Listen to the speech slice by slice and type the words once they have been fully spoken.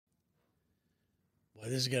Boy,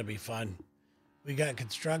 this is going to be fun. We got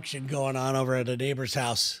construction going on over at a neighbor's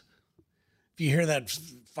house. If you hear that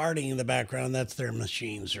farting in the background, that's their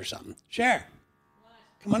machines or something. Cher,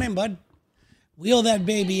 come on in, bud. Wheel that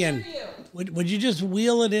baby in. Would you just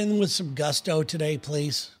wheel it in with some gusto today,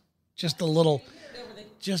 please? Just a little,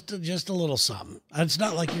 just a little something. It's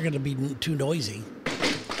not like you're going to be too noisy.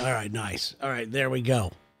 All right, nice. All right, there we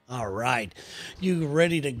go. All right. You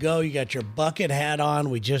ready to go? You got your bucket hat on.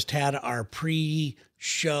 We just had our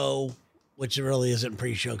pre-show, which really isn't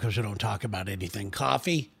pre-show because we don't talk about anything.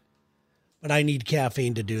 Coffee. But I need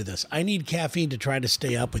caffeine to do this. I need caffeine to try to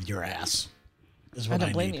stay up with your ass. Is what I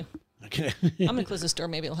don't blame need. you. Okay. I'm going to close this door.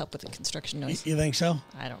 Maybe it'll help with the construction noise. You think so?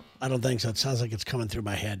 I don't think so. It sounds like it's coming through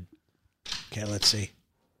my head. Okay, let's see.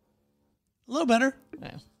 A little better. know.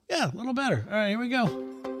 Yeah, a little better. All right, here we go.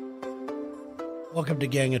 Welcome to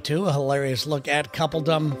Gang of Two, a hilarious look at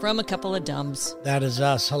coupledom. From a couple of dumbs. That is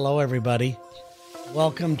us. Hello, everybody.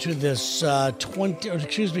 Welcome to this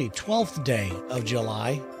 12th day of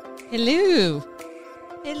July. Hello.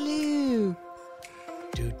 Hello.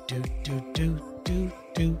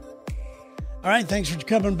 Do. All right, thanks for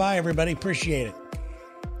coming by, everybody. Appreciate it.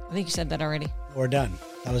 I think you said that already. We're done.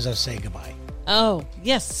 That was us saying goodbye. Oh,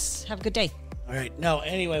 yes. Have a good day. All right. No,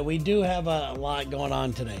 anyway, we do have a lot going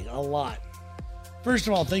on today. A lot. First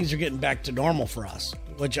of all, things are getting back to normal for us,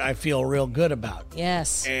 which I feel real good about.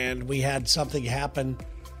 Yes. And we had something happen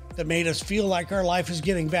that made us feel like our life is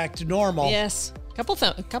getting back to normal. Yes. A couple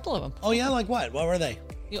of them. Oh, yeah? Like what? What were they?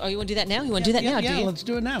 You want to do that now? You want to do that now, do you? Let's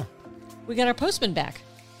do it now. We got our postman back.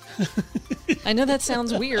 I know that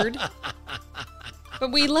sounds weird,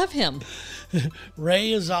 but we love him.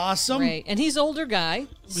 Ray is awesome. Ray. And he's an older guy,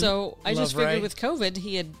 so I just figured Ray. with COVID,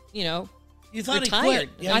 he had, You thought retired. he quit.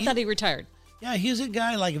 Yeah, I thought he retired. Yeah, he's a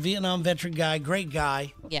guy, like a Vietnam veteran guy, great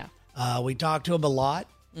guy. Yeah. We talked to him a lot,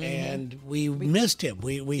 and we missed him.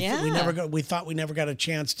 We thought we never got a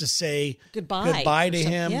chance to say goodbye to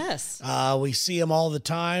him. Yes. We see him all the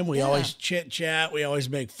time. We always chit chat. We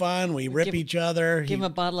always make fun. We rip each other. Give him a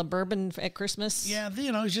bottle of bourbon at Christmas. Yeah,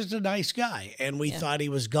 he's just a nice guy. And we thought he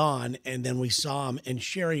was gone, and then we saw him, and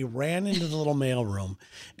Sherry ran into the little mailroom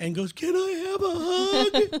and goes, "Can I have a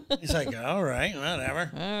hug?" He's like, "All right,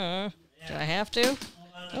 whatever." Do I have to?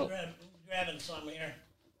 Hold on, I'm grabbing some here.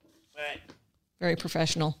 All right. Very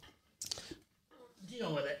professional.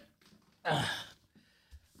 Deal with it.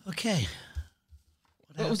 Okay.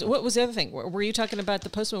 What was the other thing? Were you talking about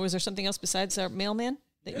the postman? Was there something else besides our mailman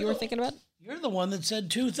that you were thinking about? You're the one that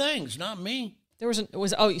said two things, not me.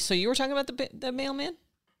 So you were talking about the mailman?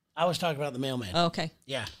 I was talking about the mailman. Oh, okay.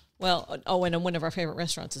 Yeah. Well, and one of our favorite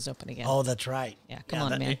restaurants is open again. Oh, that's right. Yeah, come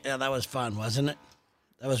on, man. Yeah, that was fun, wasn't it?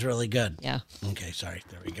 That was really good. Yeah. Okay, sorry.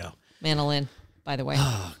 There we go. Manolin, by the way.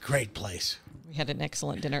 Oh, great place. We had an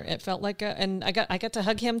excellent dinner. It felt like and I got to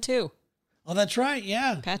hug him too. Oh, that's right.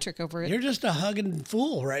 Yeah. Patrick over it. You're just a hugging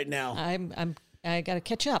fool right now. I got to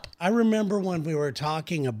catch up. I remember when we were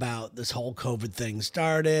talking about this whole COVID thing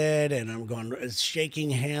started, and I'm going, is shaking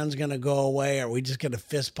hands going to go away? Are we just going to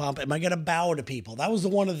fist pump? Am I going to bow to people? That was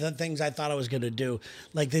one of the things I thought I was going to do,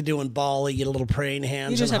 like they do in Bali, get a little praying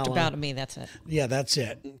hands. You just have to bow to me. That's it. Yeah, that's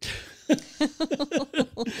it.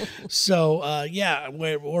 So,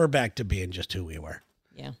 we're back to being just who we were.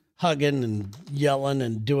 Yeah. Hugging and yelling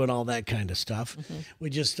and doing all that kind of stuff. Mm-hmm. We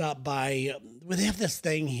just stopped by. We have this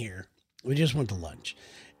thing here. We just went to lunch,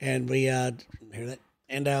 and we hear that,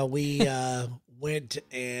 and we went,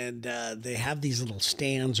 and they have these little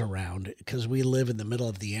stands around because we live in the middle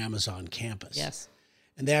of the Amazon campus. Yes,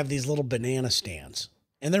 and they have these little banana stands,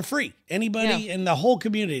 and they're free. Anybody in the whole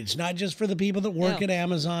community. It's not just for the people that work at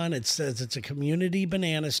Amazon. It says it's a community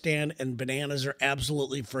banana stand, and bananas are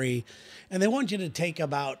absolutely free. And they want you to take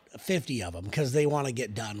about 50 of them because they want to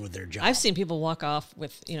get done with their job. I've seen people walk off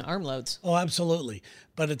with armloads. Oh, absolutely.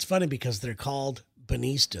 But it's funny because they're called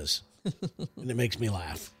banistas, and it makes me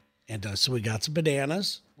laugh. And so we got some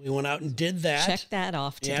bananas. We went out and did that. Check that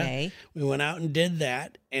off today. Yeah, we went out and did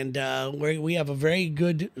that. And we have a very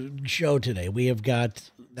good show today. We have got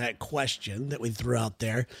that question that we threw out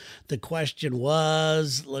there. The question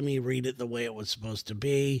was, let me read it the way it was supposed to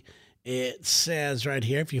be. It says right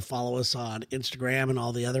here, if you follow us on Instagram and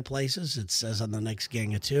all the other places, it says on the next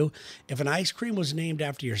Gang of Two, if an ice cream was named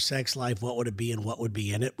after your sex life, what would it be and what would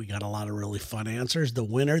be in it? We got a lot of really fun answers. The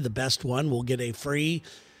winner, the best one, will get a free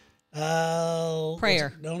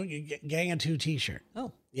prayer. Gang of Two t-shirt.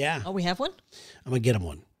 Oh. Yeah. Oh, we have one? I'm going to get him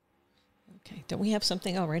one. Okay. Don't we have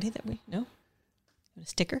something already that no? A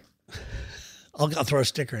sticker? I'll throw a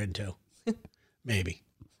sticker in too. Maybe.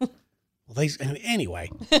 Well, anyway,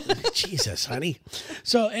 Jesus, honey.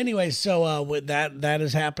 So anyway, with that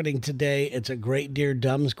is happening today. It's a Great Dear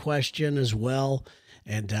Dumbs question as well.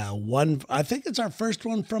 And I think it's our first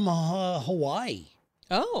one from Hawaii.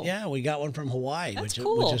 Oh. Yeah, we got one from Hawaii, That's which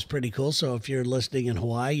cool. is pretty cool. So if you're listening in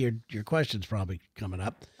Hawaii, your question's probably coming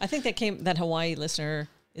up. I think that Hawaii listener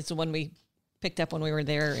is the one we picked up when we were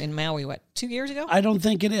there in Maui, 2 years ago? I don't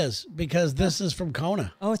think it is, because this is from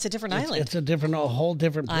Kona. Oh, it's a different island. It's a whole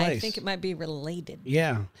different place. I think it might be related.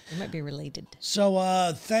 Yeah. It might be related.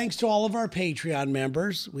 So thanks to all of our Patreon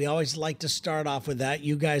members. We always like to start off with that.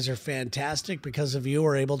 You guys are fantastic. Because of you,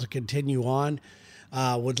 we're able to continue on.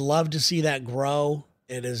 Would love to see that grow.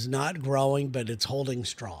 It is not growing, but it's holding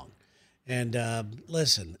strong. And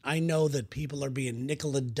listen, I know that people are being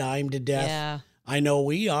nickel and dime to death. Yeah. I know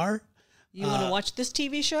we are. You want to watch this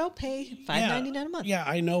TV show? Pay $5.99 a month. Yeah,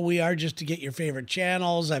 I know we are, just to get your favorite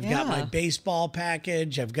channels. I've got my baseball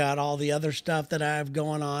package. I've got all the other stuff that I have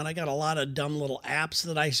going on. I got a lot of dumb little apps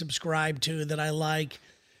that I subscribe to that I like.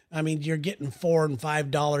 I mean, you're getting $4 and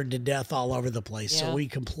 $5 to death all over the place. Yeah. So we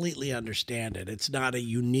completely understand it. It's not a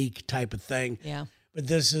unique type of thing. Yeah. But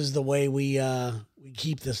this is the way we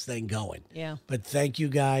keep this thing going. Yeah. But thank you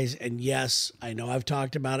guys. And yes, I know I've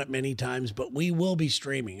talked about it many times, but we will be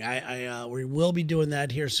streaming. We will be doing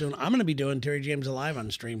that here soon. I'm going to be doing Terry James Alive on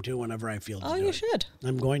stream too whenever I feel to do it. Oh, you should.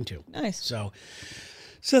 I'm going to. Nice.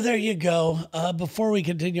 So there you go. Before we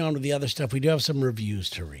continue on with the other stuff, we do have some reviews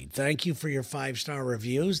to read. Thank you for your 5-star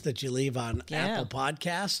reviews that you leave on Apple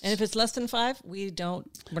Podcasts. And if it's less than 5, we're not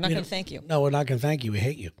going to thank you. No, we're not going to thank you. We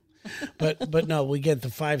hate you. But no, we get the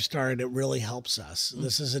 5-star and it really helps us.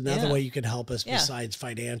 This is another way you can help us besides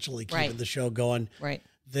financially keeping the show going. Right.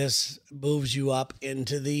 This moves you up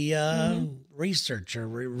into the research or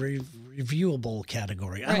reviewable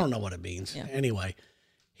category. I don't know what it means. Yeah. Anyway,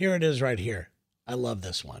 here it is right here. I love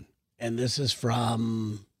this one. And this is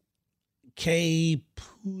from K.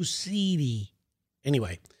 Pusidi.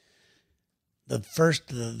 Anyway,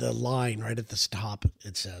 the line right at the top,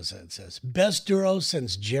 it says, best duo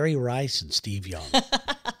since Jerry Rice and Steve Young.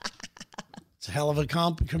 It's a hell of a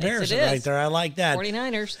comparison right there. I like that.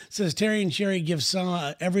 49ers. It says Terry and Sherry give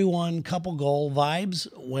everyone couple goal vibes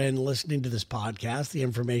when listening to this podcast. The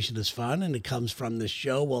information is fun and it comes from this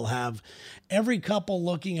show. We'll have every couple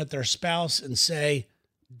looking at their spouse and say,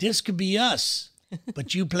 this could be us,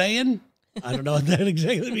 but you playing? I don't know what that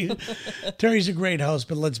exactly means. Terry's a great host,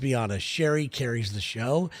 but let's be honest. Sherry carries the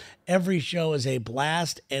show. Every show is a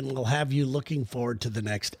blast, and we'll have you looking forward to the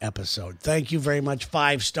next episode. Thank you very much.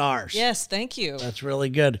 5 stars. Yes, thank you. That's really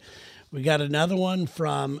good. We got another one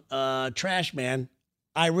from Trash Man.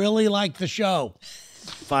 I really like the show.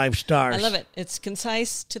 5 stars. I love it. It's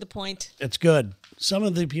concise, to the point. It's good. Some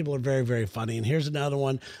of the people are very, very funny. And here's another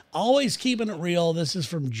one. Always keeping it real. This is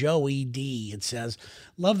from Joey D. It says,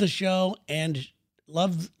 love the show and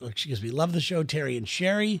love the show, Terry and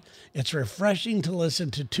Sherry. It's refreshing to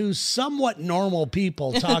listen to 2 somewhat normal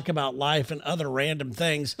people talk about life and other random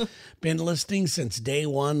things. Been listening since day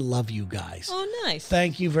one. Love you guys. Oh, nice.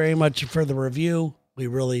 Thank you very much for the review. We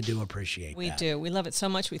really do appreciate We that. do. We love it so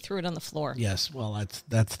much we threw it on the floor. Yes. Well,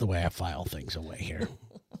 that's the way I file things away here.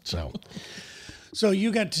 So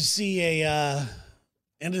you got to see and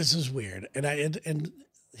this is weird. And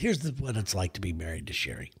here's what it's like to be married to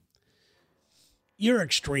Sherry. You're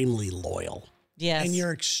extremely loyal. Yes. And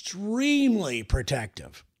you're extremely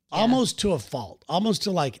protective. Yeah. Almost to a fault. Almost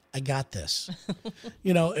to like, I got this.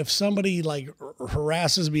 If somebody like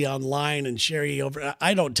harasses me online and Sherry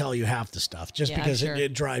I don't tell you half the stuff just because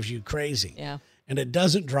it drives you crazy. Yeah. And it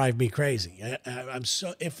doesn't drive me crazy.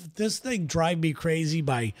 If this thing drive me crazy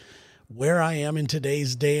by where I am in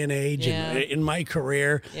today's day and age and in my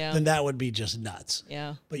career, then that would be just nuts.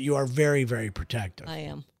 Yeah. But you are very, very protective. I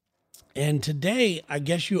am. And today, I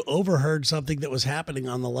guess you overheard something that was happening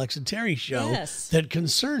on the Lex and Terry show that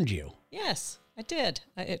concerned you. Yes, I did.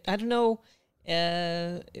 I don't know.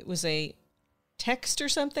 It was a text or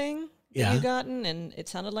something that you gotten, and it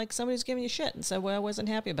sounded like somebody was giving you shit, and so I wasn't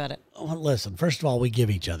happy about it. Well, listen, first of all, we give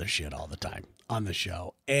each other shit all the time on the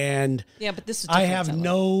show. And but this is I have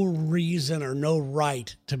no reason or no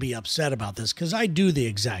right to be upset about this because I do the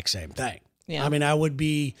exact same thing. Yeah. I mean, I would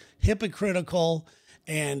be hypocritical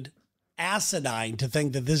and asinine to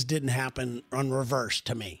think that this didn't happen on reverse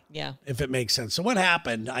to me. Yeah. If it makes sense. So what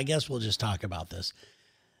happened, I guess we'll just talk about this.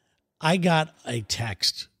 I got a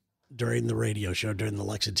text during the radio show, during the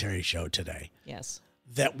Lex and Terry show today. Yes.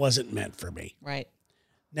 That wasn't meant for me. Right.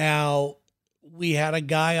 Now, we had a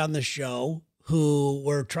guy on the show who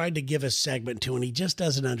we're trying to give a segment to, and he just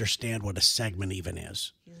doesn't understand what a segment even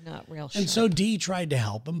is. He's Not real sharp. And so Dee tried to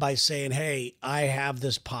help him by saying, hey, I have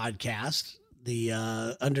this podcast, the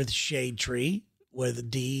Under the Shade Tree,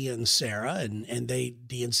 with Dee and Sarah, and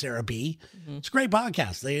Dee and Sarah B. Mm-hmm. It's a great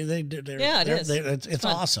podcast. It's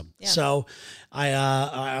awesome. Yeah. So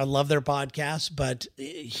I love their podcast, but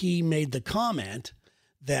he made the comment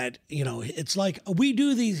that, it's like we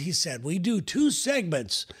do these, he said, we do 2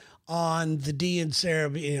 segments on the Dee and Sarah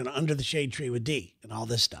B, Under the Shade Tree with Dee and all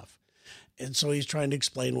this stuff. And so he's trying to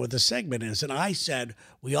explain what the segment is. And I said,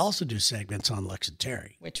 we also do segments on Lex and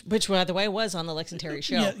Terry. Which by the way, was on the Lex and Terry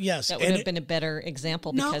show. Yeah, yes. That would have been a better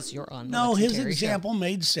example because you're on the Lex and Terry show. No, his example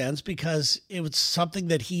made sense because it was something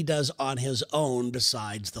that he does on his own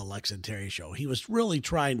besides the Lex and Terry show. He was really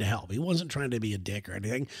trying to help. He wasn't trying to be a dick or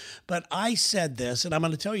anything. But I said this, and I'm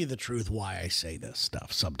going to tell you the truth why I say this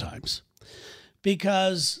stuff sometimes.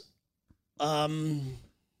 Because, God,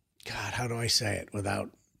 how do I say it without...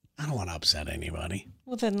 I don't want to upset anybody.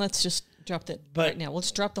 Well, then let's just drop that right now.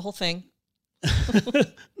 Let's drop the whole thing.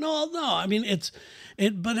 No. I mean,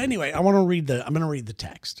 but anyway, I'm going to read the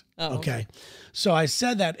text. Oh, okay. So I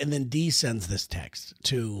said that, and then Dee sends this text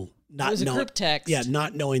to a group text. Yeah,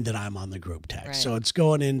 not knowing that I'm on the group text. Right. So it's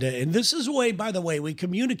going into, and this is by the way, we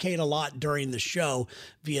communicate a lot during the show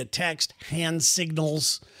via text, hand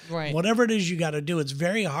signals, right? Whatever it is you got to do. It's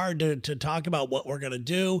very hard to talk about what we're going to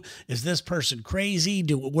do. Is this person crazy?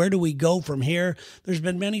 Where do we go from here? There's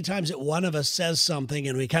been many times that one of us says something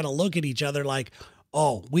and we kind of look at each other like,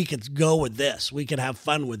 oh, we could go with this. We could have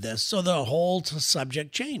fun with this. So the whole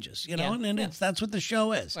subject changes, and that's what the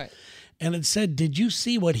show is. Right. And it said, did you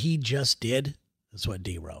see what he just did? That's what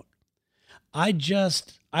Dee wrote. I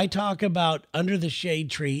talk about Under the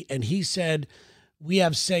Shade Tree, and he said, we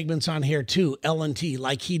have segments on here too, L&T,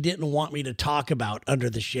 like he didn't want me to talk about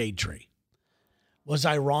Under the Shade Tree. Was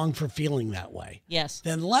I wrong for feeling that way? Yes.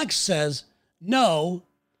 Then Lex says, no.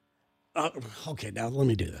 Okay, now let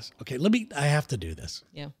me do this. Okay, I have to do this.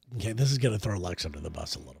 Yeah. Okay, this is going to throw Lex under the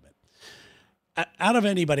bus a little bit. Out of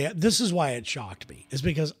anybody, this is why it shocked me, is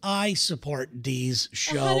because I support Dee's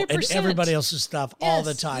show 100%. and everybody else's stuff all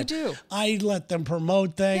the time. You do. I let them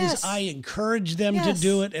promote things. Yes. I encourage them to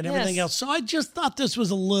do it and everything else. So I just thought this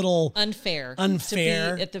was a little unfair.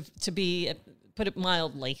 To be put it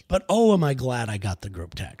mildly. But am I glad I got the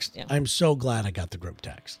group text. Yeah. I'm so glad I got the group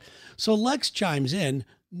text. So Lex chimes in,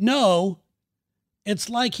 no, it's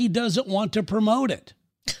like he doesn't want to promote it.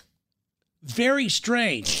 Very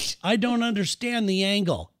strange. I don't understand the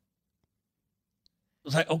angle. I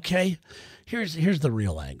was like, okay, here's the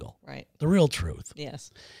real angle. Right. The real truth. Yes.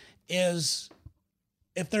 Is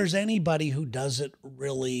if there's anybody who doesn't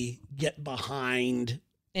really get behind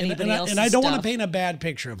anybody else's and I don't stuff. want to paint a bad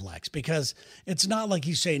picture of Lex because it's not like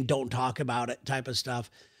he's saying don't talk about it type of stuff,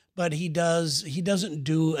 but he doesn't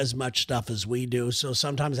do as much stuff as we do. So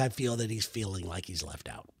sometimes I feel that he's feeling like he's left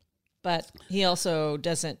out. But he also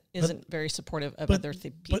isn't very supportive of other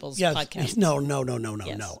people's podcasts.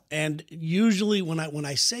 No. And usually when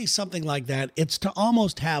I say something like that, it's to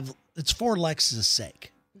almost it's for Lex's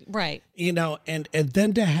sake. Right. And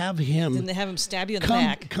then to have him... Then they have him stab you in the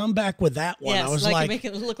back. Come back with that one. Yes, I was make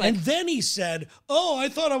it look like... And then he said, oh, I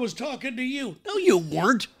thought I was talking to you. No, you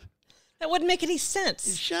weren't. That wouldn't make any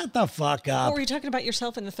sense. Shut the fuck up. Or were you talking about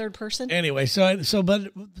yourself in the third person? Anyway,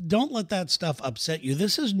 but don't let that stuff upset you.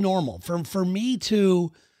 This is normal for me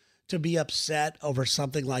to be upset over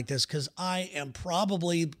something like this because I am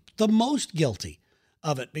probably the most guilty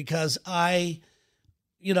of it because a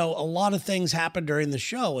lot of things happen during the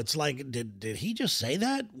show. It's like, did he just say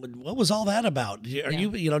that? What was all that about? Are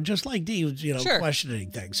you just like Dee, sure.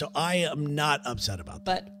 questioning things. So I am not upset about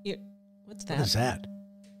that. But what's that? What is that?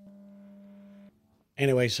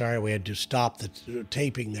 Anyway, sorry, we had to stop the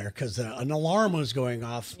taping there because an alarm was going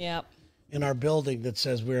off in our building that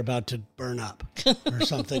says we're about to burn up or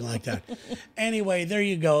something like that. Anyway, there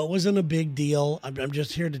you go. It wasn't a big deal. I'm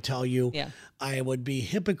just here to tell you I would be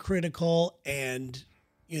hypocritical and,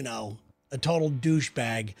 a total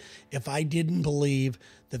douchebag if I didn't believe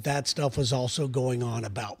that stuff was also going on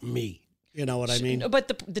about me. You know what I mean? But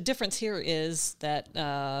the difference here is that,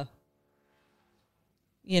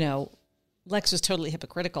 Lex was totally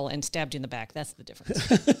hypocritical and stabbed you in the back. That's the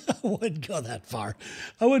difference. I wouldn't go that far.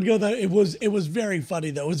 I would go that. It was very funny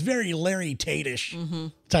though. It was very Larry Tate-ish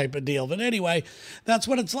type of deal. But anyway, that's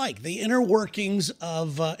what it's like. The inner workings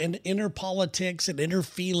of and inner politics and inner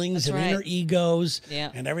feelings inner egos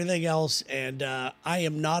and everything else. And I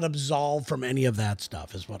am not absolved from any of that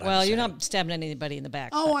stuff. Is what I'm saying. Well, you're not stabbing anybody in the back.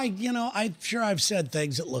 Oh, I'm sure I've said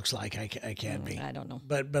things that looks like I can be. I don't know.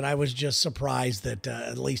 But I was just surprised that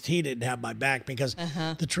at least he didn't have my back because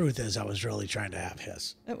the truth is I was really trying to have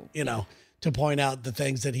his. to point out the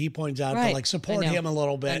things that he points out, to like support him a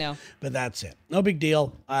little bit. But that's it. No big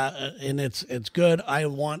deal. And it's good. I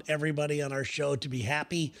want everybody on our show to be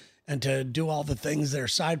happy and to do all the things, their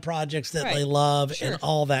side projects that they love and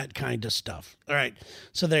all that kind of stuff. All right.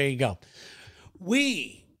 So there you go.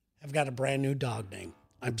 We have got a brand new dog name.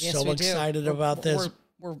 I'm so excited about this.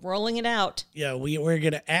 We're rolling it out. Yeah, we're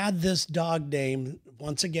going to add this dog name.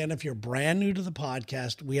 Once again, if you're brand new to the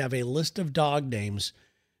podcast, we have a list of dog names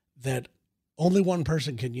that only one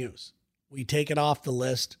person can use. We take it off the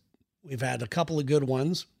list. We've had a couple of good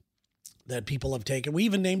ones that people have taken. We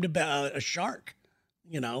even named a shark,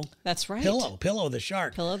 That's right. Pillow the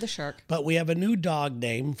shark. Pillow the shark. But we have a new dog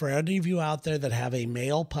name for any of you out there that have a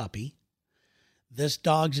male puppy. This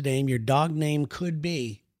dog's name, your dog name could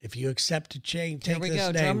be, if you accept to take this name. Here we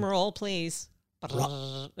go. Drum roll, please.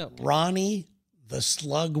 Ronnie the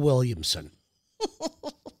Slug Williamson.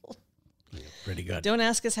 Pretty good. Don't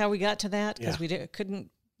ask us how we got to that, because we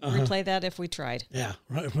couldn't replay that if we tried. Yeah.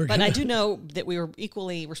 But I do know that we were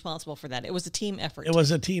equally responsible for that. It was a team effort. It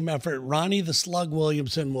was a team effort. Ronnie the Slug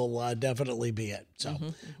Williamson will definitely be it. So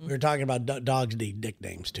we were talking about dogs need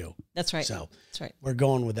nicknames too. That's right. So that's right. We're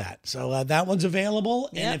going with that. So that one's available.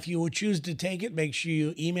 Yep. And if you would choose to take it, make sure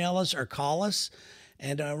you email us or call us.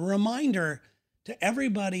 And a reminder to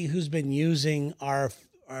everybody who's been using our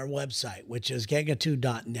website, which is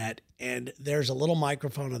ganga2.net. And there's a little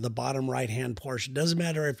microphone on the bottom right-hand portion. Doesn't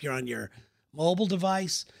matter if you're on your mobile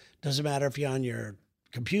device. Doesn't matter if you're on your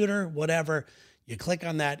computer, whatever. You click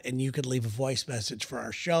on that and you could leave a voice message for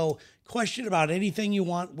our show. Question about anything you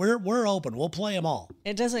want. We're open. We'll play them all.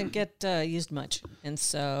 It doesn't get used much. And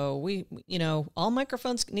so we, all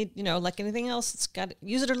microphones need, like anything else, it's got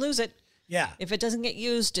use it or lose it. Yeah. If it doesn't get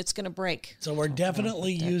used, it's going to break. So we're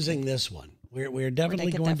definitely using this one. We're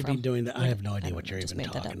definitely going to be doing that. I have no idea what you're even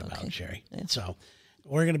talking about, okay. Sherry. Yeah. So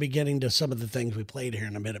we're going to be getting to some of the things we played here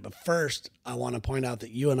in a minute. But first, I want to point out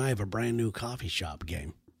that you and I have a brand new coffee shop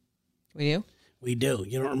game. We do? We do.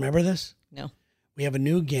 You don't remember this? No. We have a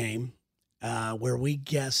new game where we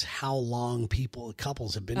guess how long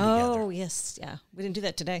couples have been together. Oh, yes. Yeah. We didn't do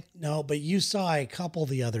that today. No, but you saw a couple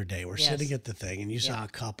the other day. We're sitting at the thing, and you saw a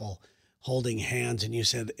couple holding hands, and you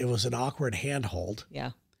said it was an awkward handhold.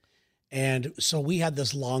 Yeah. And so we had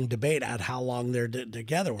this long debate at how long they're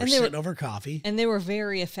together. We're sitting over coffee. And they were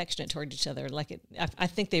very affectionate toward each other. I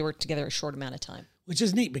think they were together a short amount of time. Which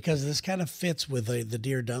is neat because this kind of fits with the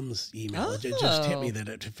Dear Dumbs email. Oh. It just hit me that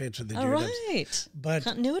it fits with the Dear Dumbs. All right. But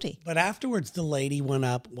continuity. But afterwards, the lady went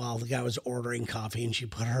up while the guy was ordering coffee, and she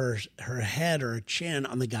put her head or her chin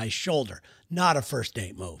on the guy's shoulder. Not a first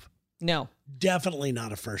date move. No. Definitely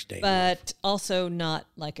not a first date move. But also not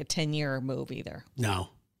like a 10-year move either. No.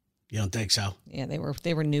 You don't think so? Yeah, they were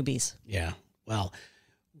newbies. Yeah. Well,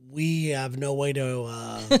 we have no way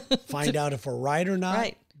to find out if we're right or not.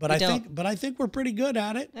 Right. But I think we're pretty good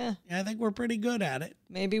at it. Yeah. I think we're pretty good at it.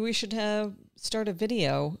 Maybe we should start a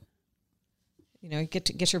video.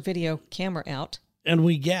 Get your video camera out. And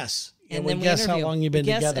we guess. And we guess how long you've been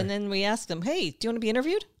together. And then we ask them, "Hey, do you want to be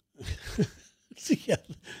interviewed?" Yeah.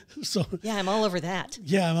 So yeah, I'm all over that.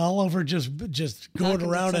 Yeah, I'm all over just going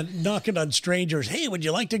around and knocking on strangers. Hey, would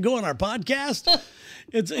you like to go on our podcast?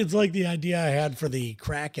 It's like the idea I had for the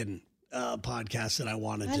Kraken podcast that I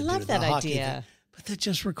wanted to do. I love that idea. But that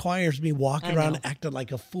just requires me walking around acting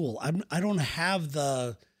like a fool. I don't have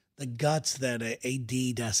the guts that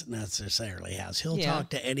AD doesn't necessarily has. He'll talk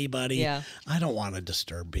to anybody. Yeah. I don't want to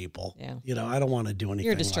disturb people. Yeah. I don't want to do anything.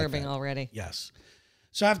 You're disturbing like that. Already. Yes.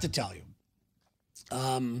 So I have to tell you.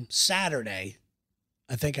 Saturday,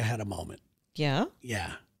 I think I had a moment. Yeah?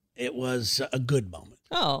 Yeah. It was a good moment.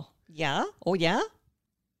 Oh, yeah? Oh, yeah?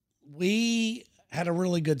 We had a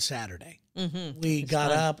really good Saturday. Mm-hmm. We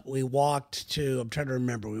got up, we walked to, I'm trying to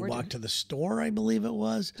remember, we walked to the store, I believe it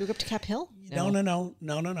was. Did we go up to Cap Hill? No.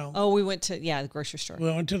 Oh, we went to, the grocery store.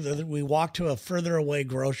 We walked to a further away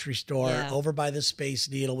grocery store over by the Space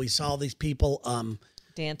Needle. We saw these people,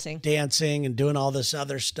 dancing and doing all this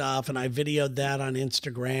other stuff. And I videoed that on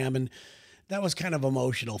Instagram. And that was kind of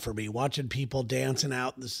emotional for me, watching people dancing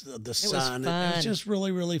out in the sun. It was just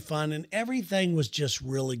really, really fun. And everything was just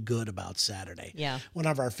really good about Saturday. Yeah. One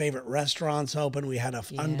of our favorite restaurants opened. We had an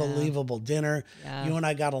unbelievable dinner. Yeah. You and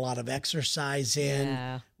I got a lot of exercise in.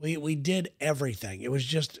 Yeah. We did everything. It was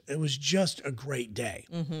just a great day.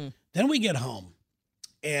 Mm-hmm. Then we get home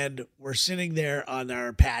and we're sitting there on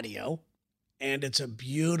our patio. And it's a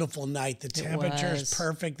beautiful night. The temperature is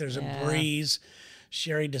perfect. There's a breeze.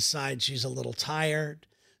 Sherry decides she's a little tired.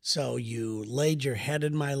 So you laid your head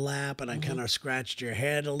in my lap, and I kind of scratched your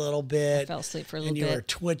head a little bit. I fell asleep for a little bit. And you were bit.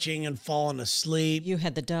 twitching and falling asleep. You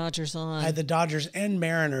had the Dodgers on. I had the Dodgers and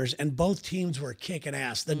Mariners, and both teams were kicking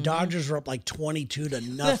ass. The Dodgers were up like 22 to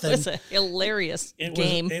nothing. It was a hilarious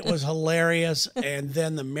game. It was hilarious. And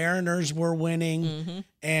then the Mariners were winning,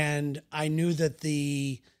 and I knew that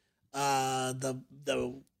the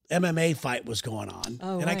MMA fight was going on.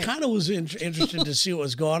 Oh, and right. I kind of was interested to see what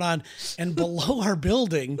was going on. And below our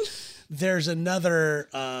building, there's another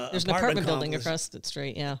There's an apartment building across the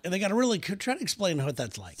street, yeah. And they got to really try to explain what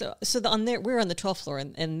that's like. On there, we're on the 12th floor,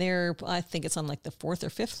 and there, I think it's on like the 4th or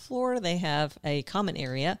 5th floor. They have a common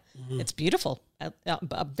area. It's beautiful,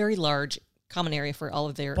 a very large common area for all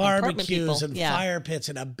of their apartment people. Barbecues and fire pits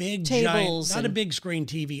and a big tables, giant, not a big screen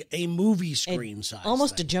TV, a movie screen size.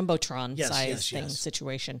 Almost thing. a Jumbotron size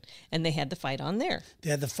situation. And they had the fight on there. They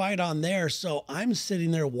had the fight on there. So I'm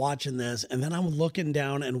sitting there watching this, and then I'm looking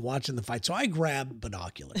down and watching the fight. So I grab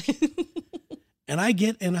binoculars. And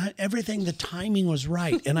everything, the timing was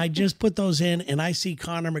right. And I just put those in, and I see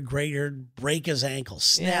Conor McGregor break his ankle,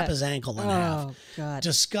 snap his ankle in half. Oh, God.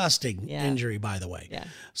 Disgusting injury, by the way. Yeah.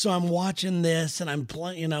 So I'm watching this, and I'm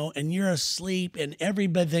playing, and you're asleep, and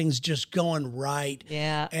everything's just going right.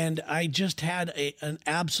 Yeah. And I just had an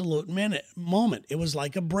absolute moment. It was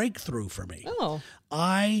like a breakthrough for me. Oh.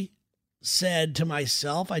 I said to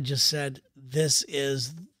myself, this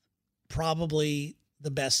is probably the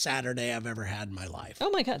best Saturday I've ever had in my life. Oh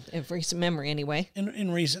my God. In recent memory anyway. In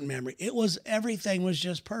recent memory. Everything was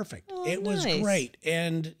just perfect. Oh, it was great.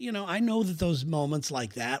 And, I know that those moments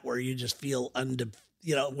like that where you just feel,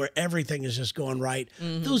 where everything is just going right,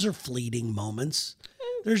 those are fleeting moments.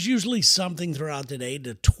 There's usually something throughout the day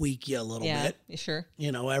to tweak you a little bit. Yeah, sure.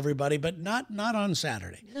 Everybody, but not on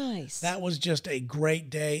Saturday. Nice. That was just a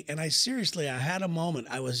great day. And I had a moment.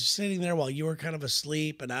 I was sitting there while you were kind of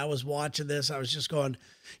asleep, and I was watching this. I was just going,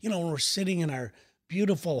 when we're sitting in our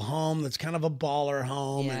beautiful home that's kind of a baller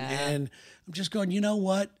home. Yeah. And I'm just going, you know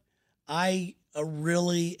what? I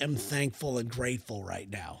really am thankful and grateful right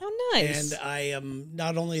now. Oh, nice. And I am,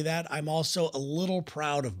 not only that, I'm also a little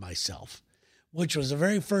proud of myself, which was the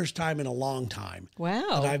very first time in a long time.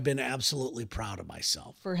 Wow. that I've been absolutely proud of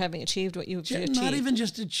myself. For having achieved what you've achieved. Not even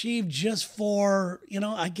just achieved, just for,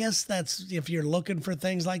 I guess that's if you're looking for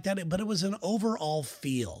things like that, but it was an overall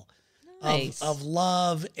feel of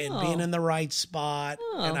love and being in the right spot.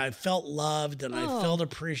 And I felt loved and I felt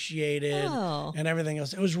appreciated and everything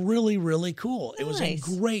else. It was really, really cool. It was a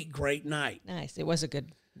great, great night. Nice. It was a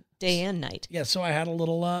good day and night. Yeah. So I had a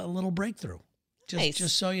little breakthrough.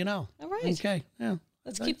 Just so you know. All right. Okay. Yeah.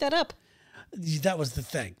 Let's keep that up. That was the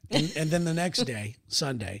thing. And then the next day,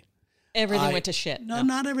 Sunday, everything went to shit. No,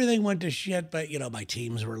 not everything went to shit, but my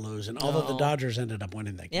teams were losing. Although the Dodgers ended up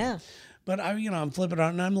winning that game. Yeah. But I'm flipping on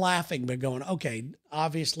and I'm laughing, but going, okay,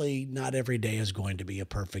 obviously not every day is going to be a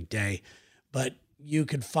perfect day, but you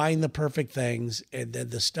could find the perfect things, and then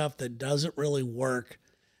the stuff that doesn't really work,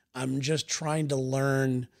 I'm just trying to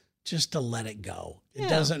learn just to let it go. It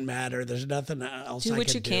doesn't matter. There's nothing else I can do. Do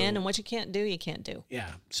what you can, and what you can't do, you can't do.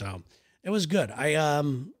 Yeah. So it was good. I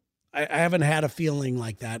haven't had a feeling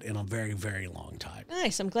like that in a very, very long time.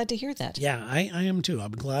 Nice. I'm glad to hear that. Yeah, I am too.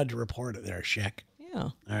 I'm glad to report it there, Sheck. Yeah.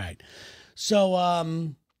 All right.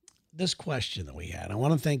 So this question that we had, I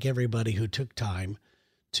want to thank everybody who took time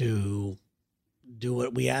to do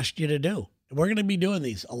what we asked you to do. We're going to be doing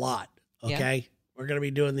these a lot. Okay. Yeah. We're going to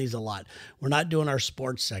be doing these a lot. We're not doing our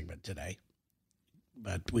sports segment today,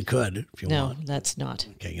 but we could if you want. No, that's not.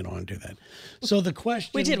 Okay, you don't want to do that. So the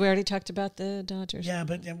question... We did. We already talked about the Dodgers. Yeah,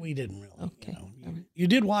 but we didn't really. Okay. You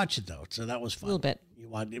did watch it, though, so that was fun. A little bit. You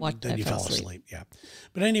watched, then you fell asleep. Yeah.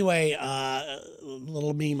 But anyway, a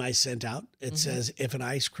little meme I sent out. It says, if an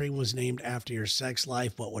ice cream was named after your sex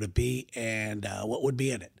life, what would it be, and what would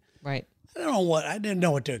be in it? Right. I didn't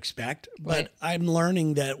know what to expect, but I'm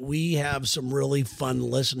learning that we have some really fun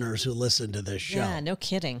listeners who listen to this show. Yeah, no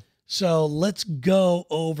kidding. So let's go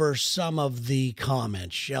over some of the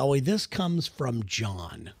comments, shall we? This comes from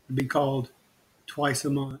John. Be called twice a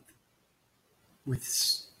month with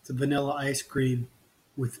the vanilla ice cream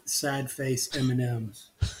with sad face M&Ms.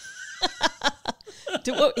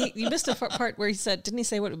 You missed a part where he said, didn't he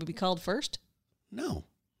say what it would be called first? No,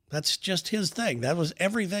 that's just his thing. That was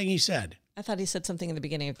everything he said. I thought he said something in the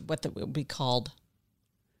beginning of what it would be called.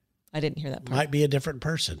 I didn't hear that part. Might be a different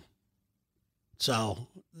person. So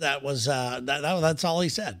that was that's all he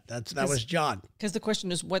said. That was John. Because the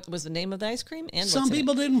question is, what was the name of the ice cream? And some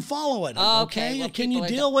people didn't follow it. Okay, well, can you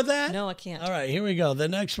deal with that? No, I can't. All right, here we go. The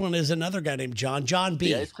next one is another guy named John. John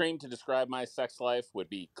B. The ice cream to describe my sex life would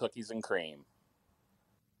be cookies and cream.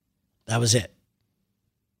 That was it.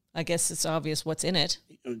 I guess it's obvious what's in it.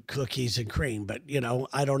 Cookies and cream, but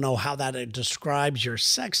I don't know how that describes your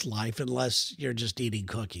sex life unless you're just eating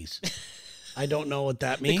cookies. I don't know what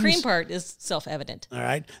that means. The cream part is self-evident. All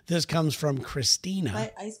right. This comes from Christina.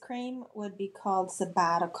 My ice cream would be called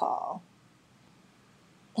sabbatical.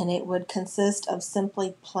 And it would consist of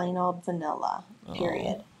simply plain old vanilla,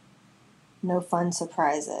 period. No fun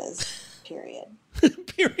surprises, period.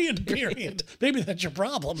 Period. Maybe that's your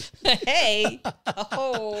problem. Hey.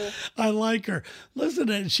 Oh. I like her. Listen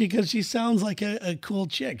to because she sounds like a cool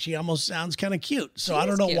chick. She almost sounds kind of cute. So I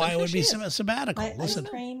don't know why it would be sabbatical. My ice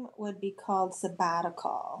cream would be called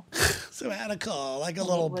sabbatical. Sabbatical, like a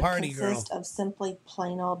little party girl. It would consist of simply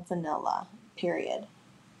plain old vanilla, period.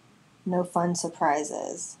 No fun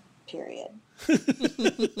surprises, period. That's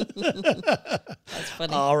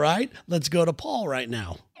funny. All right. Let's go to Paul right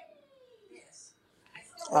now.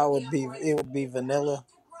 It would be vanilla,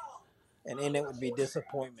 and in it would be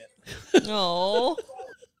disappointment. Oh.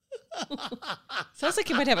 Sounds like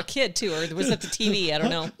he might have a kid too, or was that the TV? I don't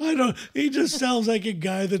know. He just sounds like a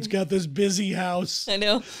guy that's got this busy house. I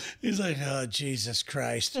know. He's like, oh, Jesus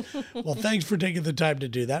Christ. Well, thanks for taking the time to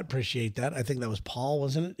do that. Appreciate that. I think that was Paul,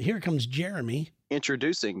 wasn't it? Here comes Jeremy.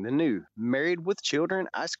 Introducing the new Married with Children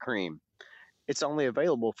ice cream. It's only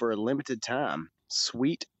available for a limited time.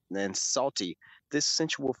 Sweet and salty. This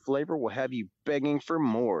sensual flavor will have you begging for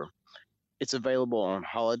more. It's available on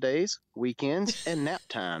holidays, weekends, and nap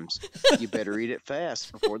times. You better eat it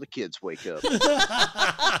fast before the kids wake up.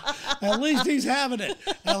 At least he's having it.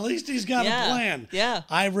 At least he's got a plan. Yeah.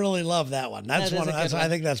 I really love that one. That's one. I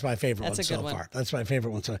think that's my favorite one so far. That's my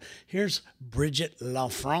favorite one. So here's Bridget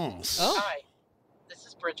LaFrance. Oh. Hi, this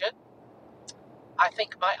is Bridget. I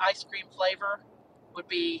think my ice cream flavor would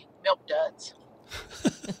be Milk Duds.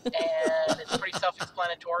 And it's pretty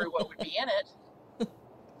self-explanatory what would be in it.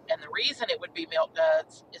 And the reason it would be Milk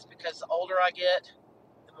Duds is because the older I get,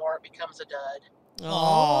 the more it becomes a dud.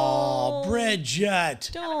 Oh,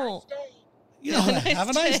 Bridget. Don't. Have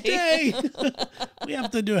a nice day. We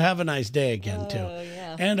have to do Have a Nice Day again, too.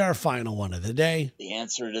 Yeah. And our final one of the day. The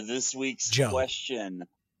answer to this week's Joe. question,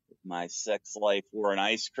 if my sex life were an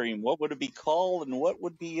ice cream, what would it be called and what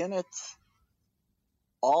would be in it?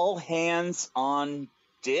 All hands on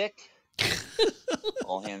dick?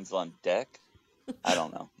 All hands on deck? I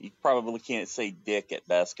don't know. You probably can't say dick at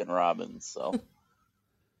Baskin Robbins, so.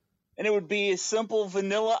 And it would be a simple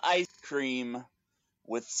vanilla ice cream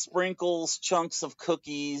with sprinkles, chunks of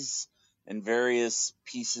cookies, and various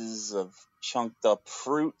pieces of chunked up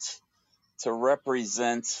fruit to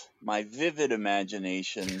represent my vivid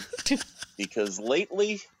imagination. Because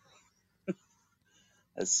lately,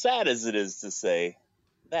 as sad as it is to say,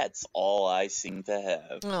 that's all I seem to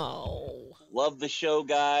have. Oh. Love the show,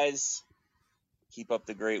 guys. Keep up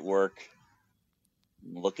the great work.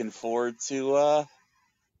 I'm looking forward to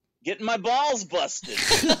getting my balls busted.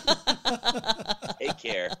 Take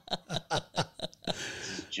care.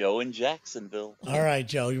 This is Joe in Jacksonville. All right,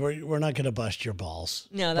 Joe, we're not going to bust your balls.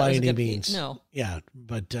 No, that by was any a good means. No. Yeah,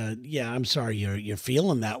 but I'm sorry you're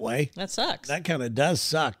feeling that way. That sucks. That kind of does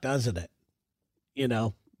suck, doesn't it?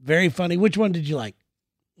 Very funny. Which one did you like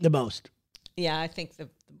the most? Yeah, I think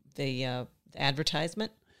the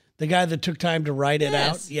advertisement. The guy that took time to write it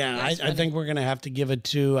Yes. out? Yeah, I think we're going to have to give it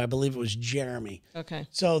to, I believe it was Jeremy. Okay.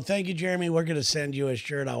 So thank you, Jeremy. We're going to send you a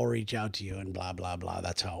shirt. I'll reach out to you and blah, blah, blah.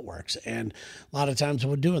 That's how it works. And a lot of times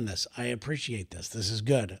we're doing this. I appreciate this. This is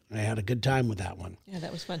good. I had a good time with that one. Yeah,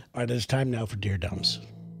 that was fun. All right, it's time now for Dear Dumbs.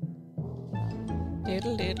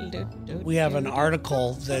 We have an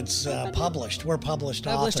article that's published. We're published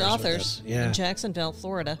authors. With this. Yeah. In Jacksonville,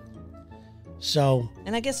 Florida. So.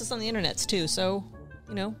 And I guess it's on the internets too. So,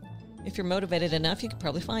 if you're motivated enough, you could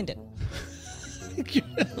probably find it.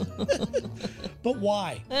 But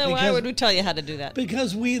why? Why would we tell you how to do that?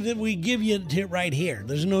 Because we give you it right here.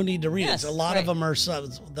 There's no need to read Yes, it. A lot of them are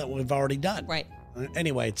subs that we've already done. Right.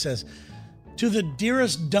 Anyway, it says, to the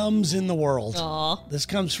dearest dumbs in the world. Aw. This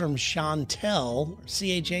comes from Chantel,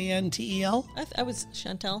 Chantel. I was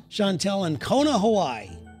Chantel. Chantel in Kona, Hawaii.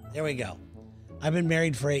 There we go. I've been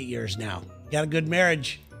married for 8 years now. Got a good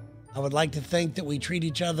marriage. I would like to think that we treat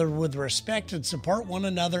each other with respect and support one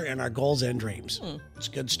another in our goals and dreams. It's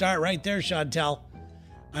a good start right there, Chantel.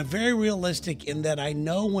 I'm very realistic in that I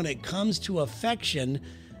know when it comes to affection,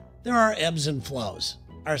 there are ebbs and flows.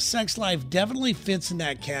 Our sex life definitely fits in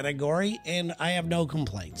that category, and I have no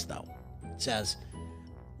complaints, though. It says,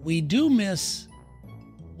 what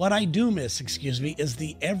I do miss, is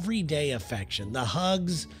the everyday affection, the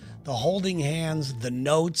hugs, the holding hands, the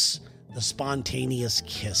notes, the spontaneous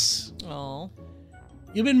kiss. Oh.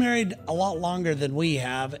 You've been married a lot longer than we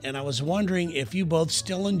have, and I was wondering if you both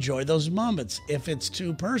still enjoy those moments. If it's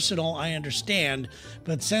too personal, I understand,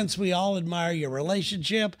 but since we all admire your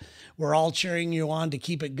relationship, we're all cheering you on to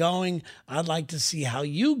keep it going. I'd like to see how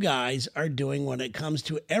you guys are doing when it comes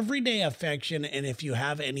to everyday affection and if you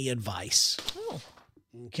have any advice. Oh.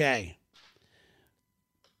 Okay.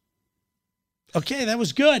 Okay, that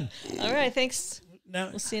was good. All right, thanks. Now,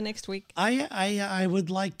 We'll see you next week. I would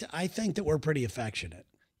like to, I think that we're pretty affectionate.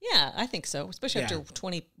 Yeah, I think so, especially after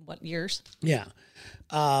 20 years. Yeah.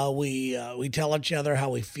 We tell each other how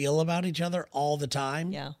we feel about each other all the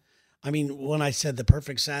time. Yeah. I mean, when I said the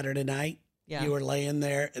perfect Saturday night, Yeah. you were laying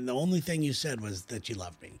there and the only thing you said was that you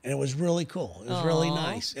loved me. And it was really cool. It was really Aw.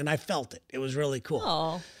 nice. And I felt it. It was really cool.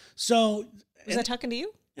 Oh, So was I talking to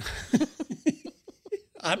you?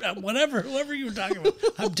 whoever you were talking about,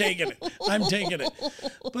 I'm taking it.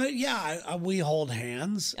 But yeah, we hold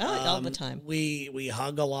hands All the time. We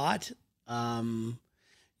hug a lot.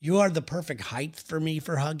 You are the perfect height for me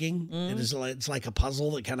for hugging. It's like a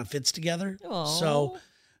puzzle that kind of fits together. Aw. So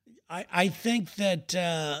I think that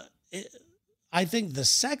I think the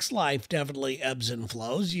sex life definitely ebbs and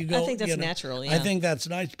flows. You go. I think that's natural. I Yeah. think that's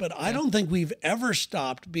nice, but I don't think we've ever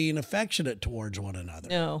stopped being affectionate towards one another.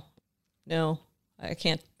 No, I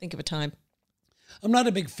can't think of a time. I'm not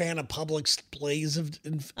a big fan of public displays of.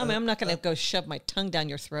 I mean, I'm not going to go shove my tongue down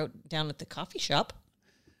your throat down at the coffee shop.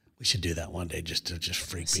 We should do that one day just to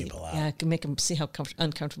freak people out. Yeah, I can make them see how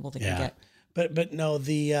uncomfortable they can get. But no,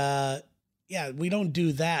 we don't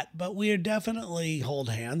do that. But we definitely hold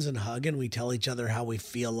hands and hug, and we tell each other how we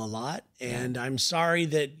feel a lot. And I'm sorry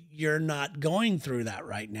that you're not going through that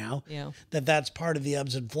right now. Yeah. That's part of the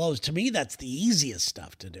ebbs and flows. To me, that's the easiest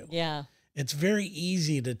stuff to do. Yeah. It's very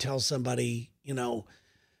easy to tell somebody,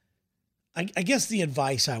 I guess the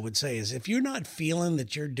advice I would say is if you're not feeling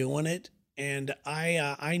that you're doing it, and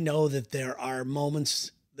I know that there are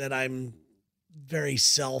moments that I'm very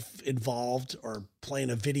self-involved or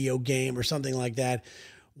playing a video game or something like that,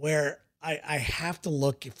 where I have to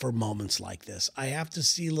look for moments like this. I have to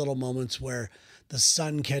see little moments where the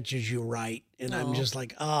sun catches you right. And I'm just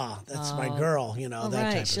like, that's my girl, that All type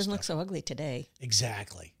right. of She doesn't stuff. look so ugly today.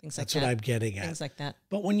 Exactly. Things like That's that. what I'm getting at. Things like that.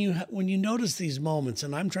 But when you notice these moments,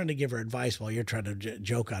 and I'm trying to give her advice while you're trying to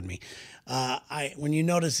joke on me, when you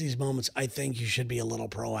notice these moments, I think you should be a little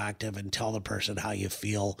proactive and tell the person how you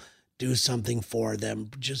feel. Do something for them.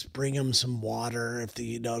 Just bring them some water if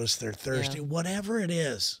you notice they're thirsty. Yeah. Whatever it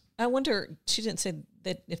is. I wonder, she didn't say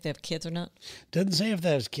that if they have kids or not. Doesn't say if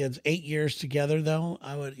there's kids. 8 years together, though,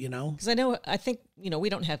 I would, Because I think, we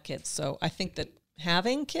don't have kids. So I think that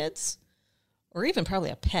having kids, or even probably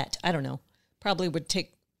a pet, I don't know, probably would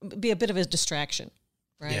be a bit of a distraction,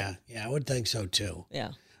 right? Yeah, I would think so, too.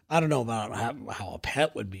 Yeah. I don't know about how a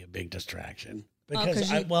pet would be a big distraction.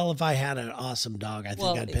 Because, if I had an awesome dog, I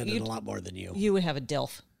think I'd pet it a lot more than you. You would have a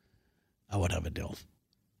DILF. I would have a DILF.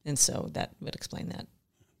 And so that would explain that.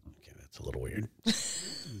 Okay, that's a little weird.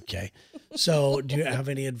 Okay. So do you have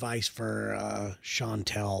any advice for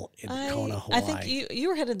Chantel in Kona, Hawaii? I think you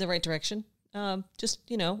were headed in the right direction. Just,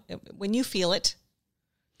 when you feel it,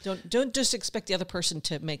 don't just expect the other person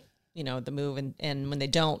to make, the move. And when they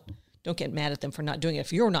don't get mad at them for not doing it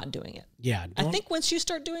if you're not doing it. Yeah. I think once you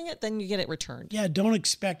start doing it, then you get it returned. Yeah, don't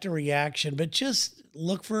expect a reaction, but just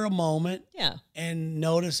look for a moment. Yeah. And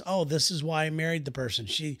notice, this is why I married the person.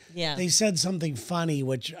 They said something funny,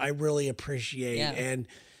 which I really appreciate. Yeah. And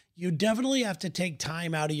you definitely have to take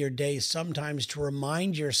time out of your day sometimes to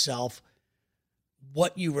remind yourself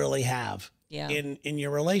what you really have in your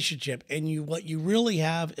relationship. And what you really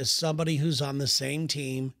have is somebody who's on the same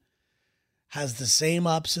team, has the same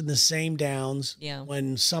ups and the same downs. Yeah.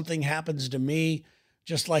 When something happens to me,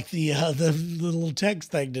 just like the little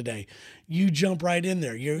text thing today, you jump right in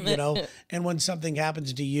there. And when something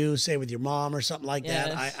happens to you, say with your mom or something like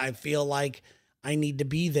that, I feel like I need to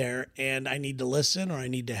be there and I need to listen or I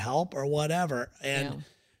need to help or whatever. And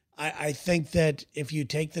I think that if you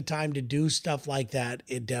take the time to do stuff like that,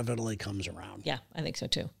 it definitely comes around. Yeah, I think so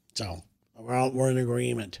too. So we're in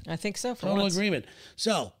agreement. I think so. Total agreement.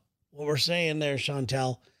 So what we're saying there,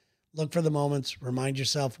 Chantel, look for the moments, remind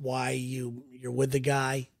yourself why you're with the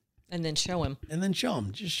guy. And then show him.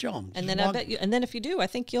 Just show him. And then I bet you, and then if you do, I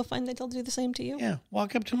think you'll find that they'll do the same to you. Yeah.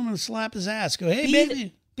 Walk up to him and slap his ass. Go, hey,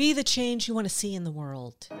 baby. Be the change you want to see in the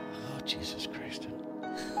world. Oh, Jesus Christ.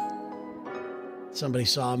 Somebody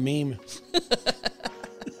saw a meme.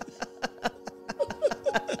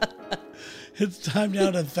 It's time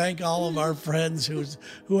now to thank all of our friends who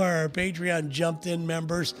are our Patreon jumped in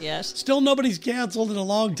members. Yes. Still nobody's canceled in a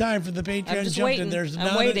long time for the Patreon I'm just jumped waiting. in. There's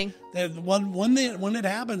I'm waiting. When it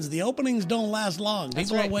happens, the openings don't last long. That's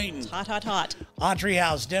People right. are waiting. It's hot, hot, hot. Autry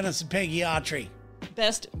House, Dennis and Peggy Autry.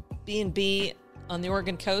 Best B&B on the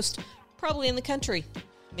Oregon coast, probably in the country,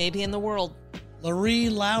 maybe in the world. Laree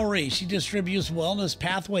Lowry, she distributes Wellness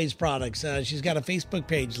Pathways products. She's got a Facebook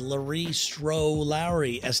page, Laree Stroh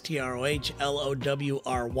Lowry,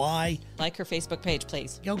 STROHLOWRY. Like her Facebook page,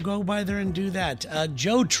 please. Go by there and do that.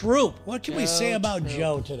 Joe Troop, what can we say about Troop.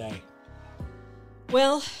 Joe today?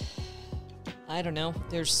 Well, I don't know.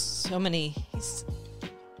 There's so many.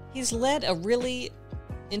 He's led a really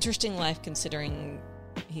interesting life considering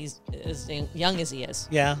he's as young as he is.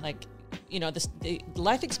 Yeah. Like, you know, the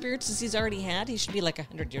life experiences he's already had, he should be like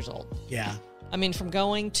 100 years old. Yeah. I mean, from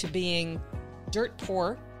going to being dirt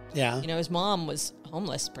poor. Yeah. You know, his mom was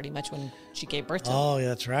homeless pretty much when she gave birth to him. Oh,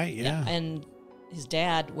 that's right. Yeah. And his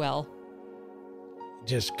dad, well,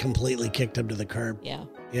 just completely kicked him to the curb. yeah.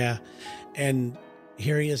 Yeah. And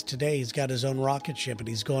here he is today. He's got his own rocket ship and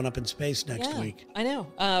he's going up in space next week. I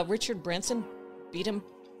know. Richard Branson beat him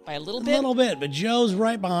by a little A bit. little bit, but Joe's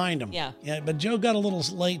right behind him. Yeah. Yeah, but Joe got a little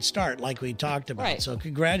late start like we talked about. Right. So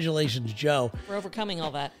congratulations, Joe. For overcoming all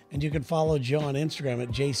that. And you can follow Joe on Instagram at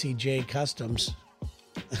JCJ Customs.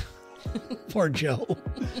 Poor Joe.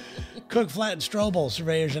 Cook, Flat, and Strobel,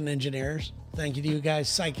 surveyors and engineers. Thank you to you guys.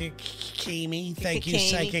 Psychic Kami. Thank you,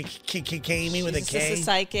 Psychic Kami with a K. She's a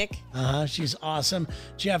psychic. She's awesome.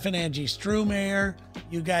 Jeff and Angie Strumayer.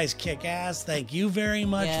 You guys kick ass. Thank you very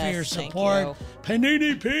much for your Yes, thank support. you.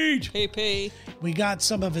 Panini Pete. PP. We got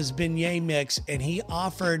some of his beignet mix, and he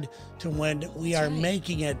offered to, when we are right.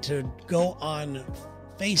 making it, to go on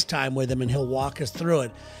FaceTime with him, and he'll walk us through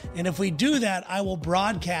it. And if we do that, I will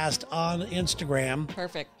broadcast on Instagram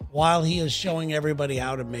Perfect. while he is showing everybody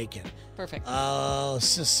how to make it. Perfect.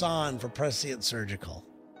 Sasan for Prescient Surgical.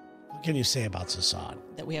 What can you say about Sasan?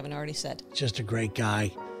 That we haven't already said. Just a great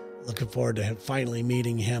guy. Looking forward to finally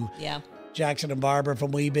meeting him. Yeah. Jackson and Barbara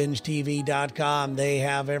from WeBingeTV.com. They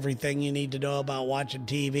have everything you need to know about watching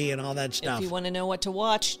TV and all that stuff. If you want to know what to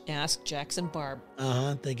watch, ask Jackson Barb.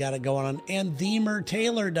 They got it going on. And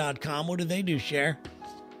TheMerTailor.com. What do they do, Cher?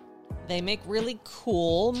 They make really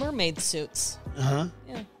cool mermaid suits. Yeah.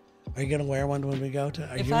 Are you going to wear one when we go to?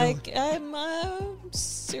 I'm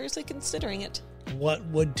seriously considering it. What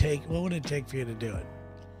would it take for you to do it?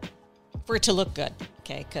 For it to look good,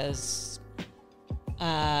 okay? Because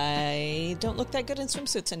I don't look that good in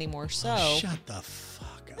swimsuits ananymore. So Shut the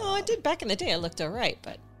fuck up. no, I did back in the day. I looked all right,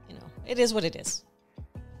 but you know, it is what it is.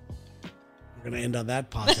 We're going to end on that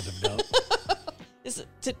positive note.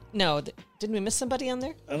 Didn't we miss somebody on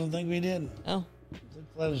there? I don't think we did. Oh,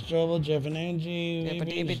 Gladys Strobel, Jeff and Angie,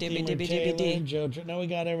 Joe. No, we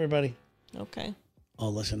got everybody. okay. Oh,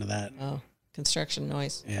 listen to that. Oh, construction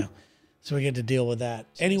noise. Yeah. So we get to deal with that.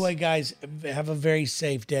 Anyway, guys, have a very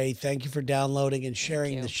safe day. Thank you for downloading and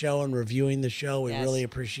sharing the show and reviewing the show. We really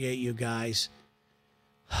appreciate you guys.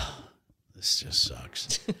 This just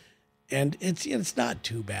sucks. And it's not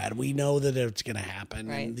too bad. We know that it's going to happen.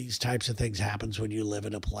 Right. And these types of things happens when you live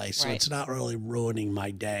in a place. So Right. it's not really ruining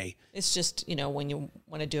my day. It's just, when you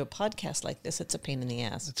want to do a podcast like this, it's a pain in the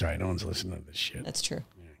ass. That's right. No one's listening to this shit. That's true.